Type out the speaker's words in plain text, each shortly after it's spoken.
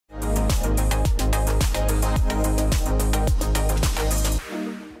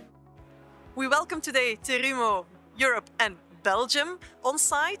welcome today Terumo, Europe and Belgium on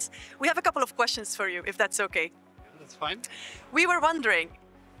site. We have a couple of questions for you, if that's okay. That's fine. We were wondering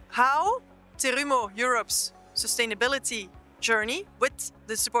how Terumo Europe's sustainability journey with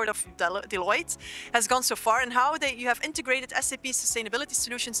the support of Deloitte has gone so far, and how you have integrated SAP sustainability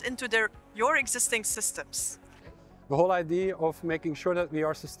solutions into your existing systems. The whole idea of making sure that we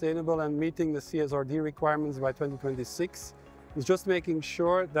are sustainable and meeting the CSRD requirements by 2026 is just making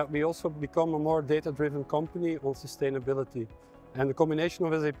sure that we also become a more data-driven company on sustainability. And the combination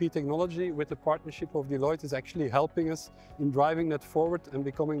of SAP technology with the partnership of Deloitte is actually helping us in driving that forward and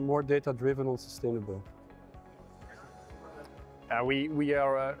becoming more data-driven on sustainable. We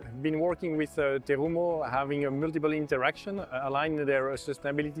have been working with Terumo, having a multiple interaction, align their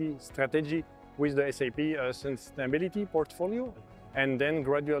sustainability strategy with the SAP sustainability portfolio, and then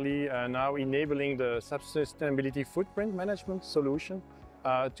gradually now enabling the sustainability footprint management solution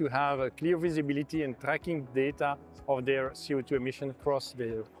to have a clear visibility and tracking data of their CO2 emission across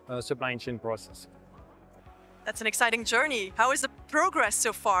the supply chain process. That's an exciting journey. How is the progress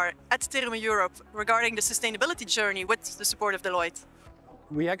so far at Terumo Europe regarding the sustainability journey with the support of Deloitte?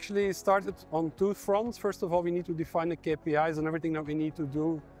 We actually started on two fronts. First of all, we need to define the KPIs and everything that we need to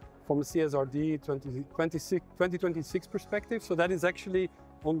do from a CSRD 2026 perspective. So that is actually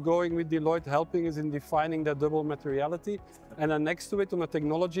ongoing with Deloitte, helping us in defining that double materiality. And then next to it, on the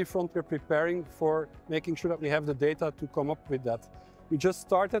technology front, we're preparing for making sure that we have the data to come up with that. We just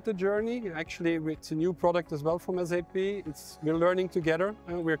started the journey. Actually, it's a new product as well from SAP. We're learning together,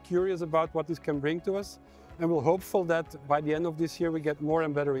 and we're curious about what this can bring to us. And we're hopeful that by the end of this year, we get more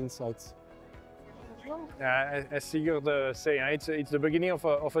and better insights. As Sigurd said, it's the beginning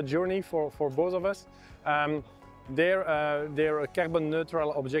of a journey for both of us. Their carbon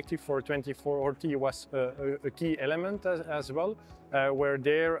neutral objective for 2040 was a key element as well, where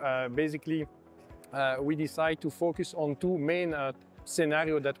basically we decided to focus on two main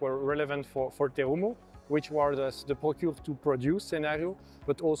scenarios that were relevant for Terumo, which were the procure to produce scenario,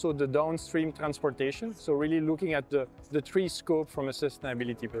 but also the downstream transportation. So really looking at the three scope from a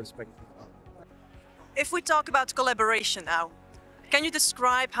sustainability perspective. If we talk about collaboration now, can you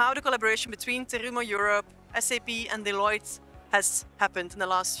describe how the collaboration between Terumo Europe, SAP and Deloitte has happened in the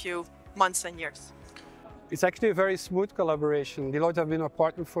last few months and years? It's actually a very smooth collaboration. Deloitte have been a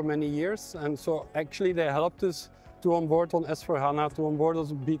partner for many years, and so actually they helped us to onboard on S4HANA, to onboard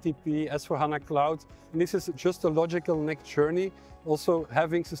us on BTP, S4HANA Cloud. And this is just a logical next journey. Also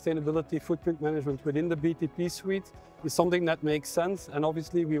having sustainability footprint management within the BTP suite is something that makes sense. And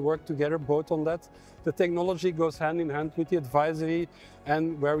obviously we work together both on that. The technology goes hand in hand with the advisory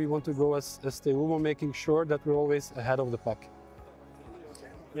and where we want to go as Terumo, making sure that we're always ahead of the pack.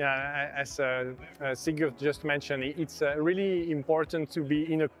 Yeah, as Sigurd just mentioned, it's really important to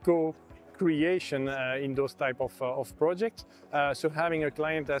be in a co-creation in those type of projects. So having a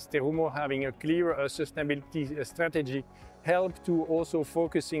client as Terumo, having a clear sustainability strategy, help to also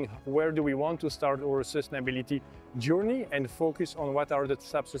focusing where do we want to start our sustainability journey and focus on what are the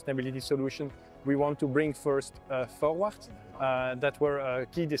SAP sustainability solutions we want to bring first forward. That were a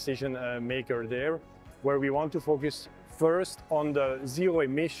key decision maker there, where we want to focus first on the zero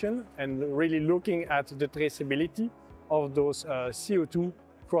emission and really looking at the traceability of those CO2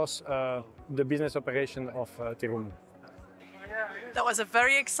 across the business operation of Terumo. That was a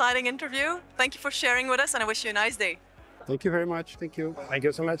very exciting interview. Thank you for sharing with us, and I wish you a nice day. Thank you very much. Thank you. Thank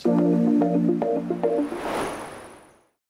you so much.